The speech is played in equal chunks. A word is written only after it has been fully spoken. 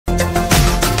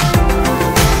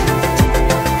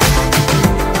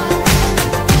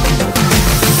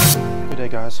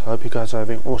hope you guys are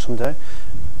having an awesome day.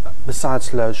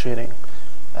 Besides load shedding,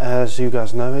 as you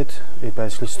guys know, it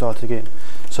basically starts again.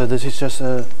 So this is just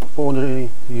a ordinary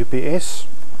UPS.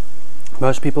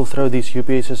 Most people throw these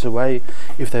UPSs away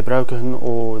if they're broken,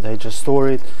 or they just store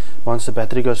it once the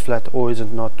battery goes flat or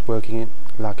isn't not working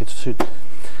like it should.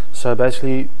 So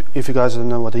basically, if you guys don't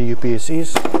know what a UPS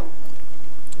is,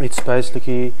 it's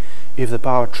basically, if the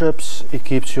power trips, it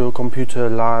keeps your computer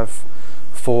alive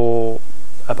for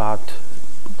about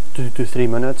 2 to 3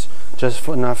 minutes, just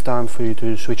for enough time for you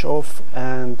to switch off,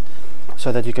 and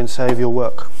so that you can save your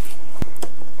work.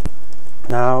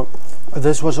 Now,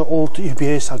 this was an old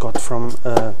UPS I got from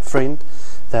a friend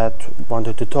that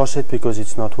wanted to toss it because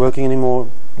it's not working anymore.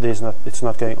 It's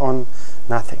not going on,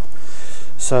 nothing.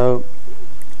 So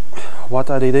what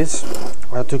I did is,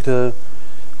 I took the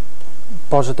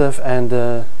positive and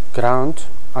the ground,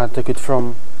 I took it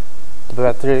from the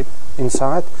battery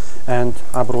inside and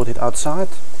I brought it outside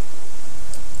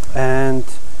and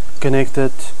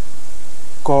connected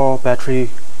car battery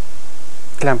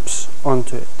clamps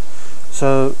onto it.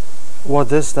 So what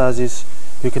this does is,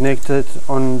 you connect it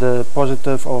on the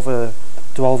positive of a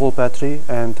 12 volt battery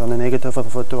and on the negative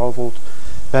of a 12 volt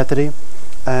battery,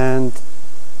 and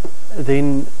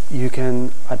then you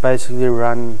can basically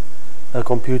run a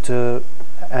computer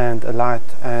and a light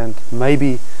and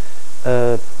maybe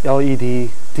a LED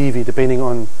TV, depending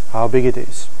on how big it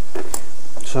is.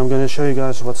 So I'm going to show you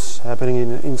guys what's happening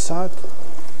inside.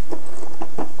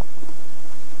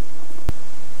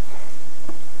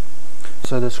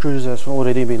 So the screws have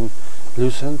already been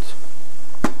loosened,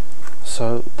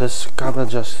 so this cover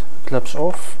just clips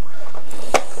off.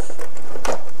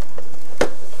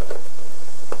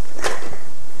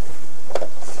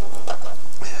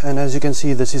 And as you can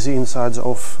see, this is the insides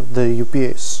of the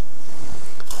UPS.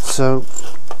 So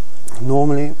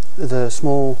normally the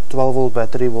small 12 volt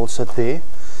battery will sit there,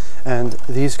 and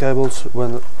these cables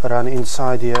will run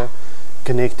inside here,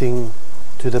 connecting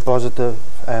to the positive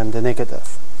and the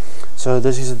negative. So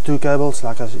this is the two cables,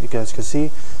 like as you guys can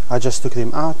see. I just took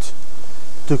them out,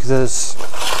 took this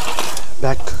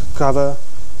back cover,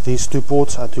 these two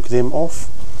ports, I took them off,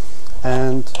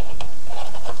 and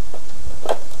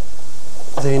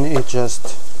then it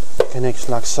just connects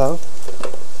like so,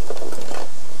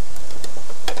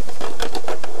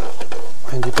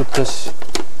 and you put this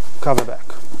cover back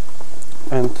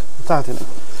and tighten it.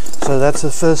 So that's the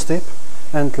first step.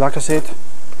 And like I said,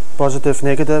 positive,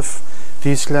 negative,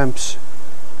 these clamps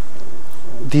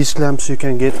you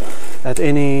can get at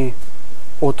any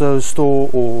auto store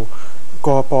or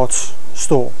car parts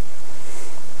store.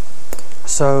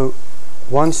 So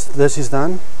once this is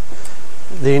done,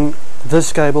 then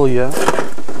this cable here,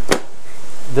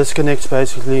 this connects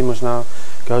basically, must now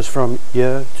goes from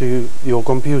here to your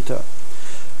computer.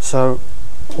 So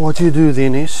what you do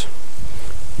then is,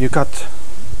 you cut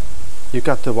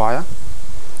the wire,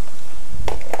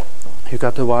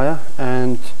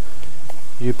 and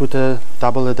you put a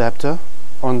double adapter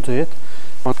onto it.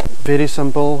 Very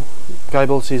simple.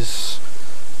 Cables is,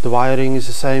 the wiring is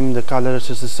the same, the colors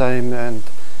is the same, and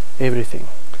everything.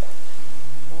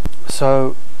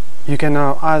 So you can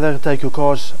now either take your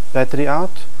car's battery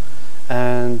out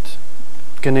and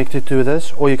connect it to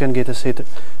this, or you can get a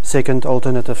second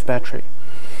alternative battery.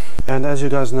 And as you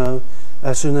guys know,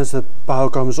 as soon as the power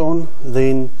comes on,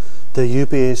 then the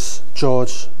UPS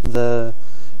charge the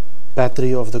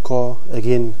battery of the car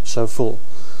again, so full.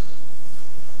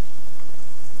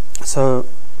 So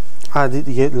I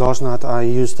did last night, I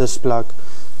used this plug,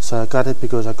 so I cut it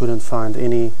because I couldn't find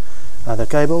any other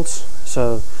cables.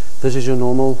 So this is your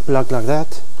normal plug like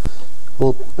that,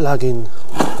 will plug in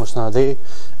what's now there,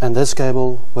 and this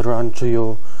cable will run to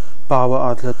your power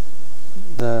outlet.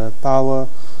 The power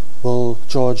will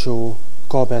charge your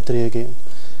car battery again.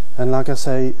 And like I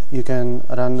say, you can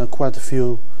run quite a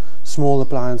few small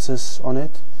appliances on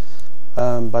it,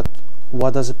 but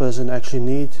what does a person actually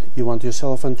need? You want your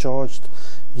cell phone charged,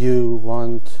 you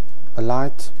want a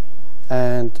light,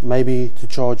 and maybe to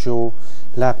charge your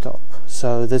laptop.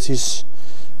 So this is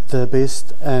the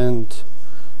best and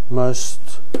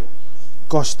most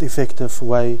cost-effective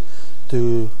way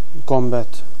to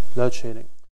combat load shedding.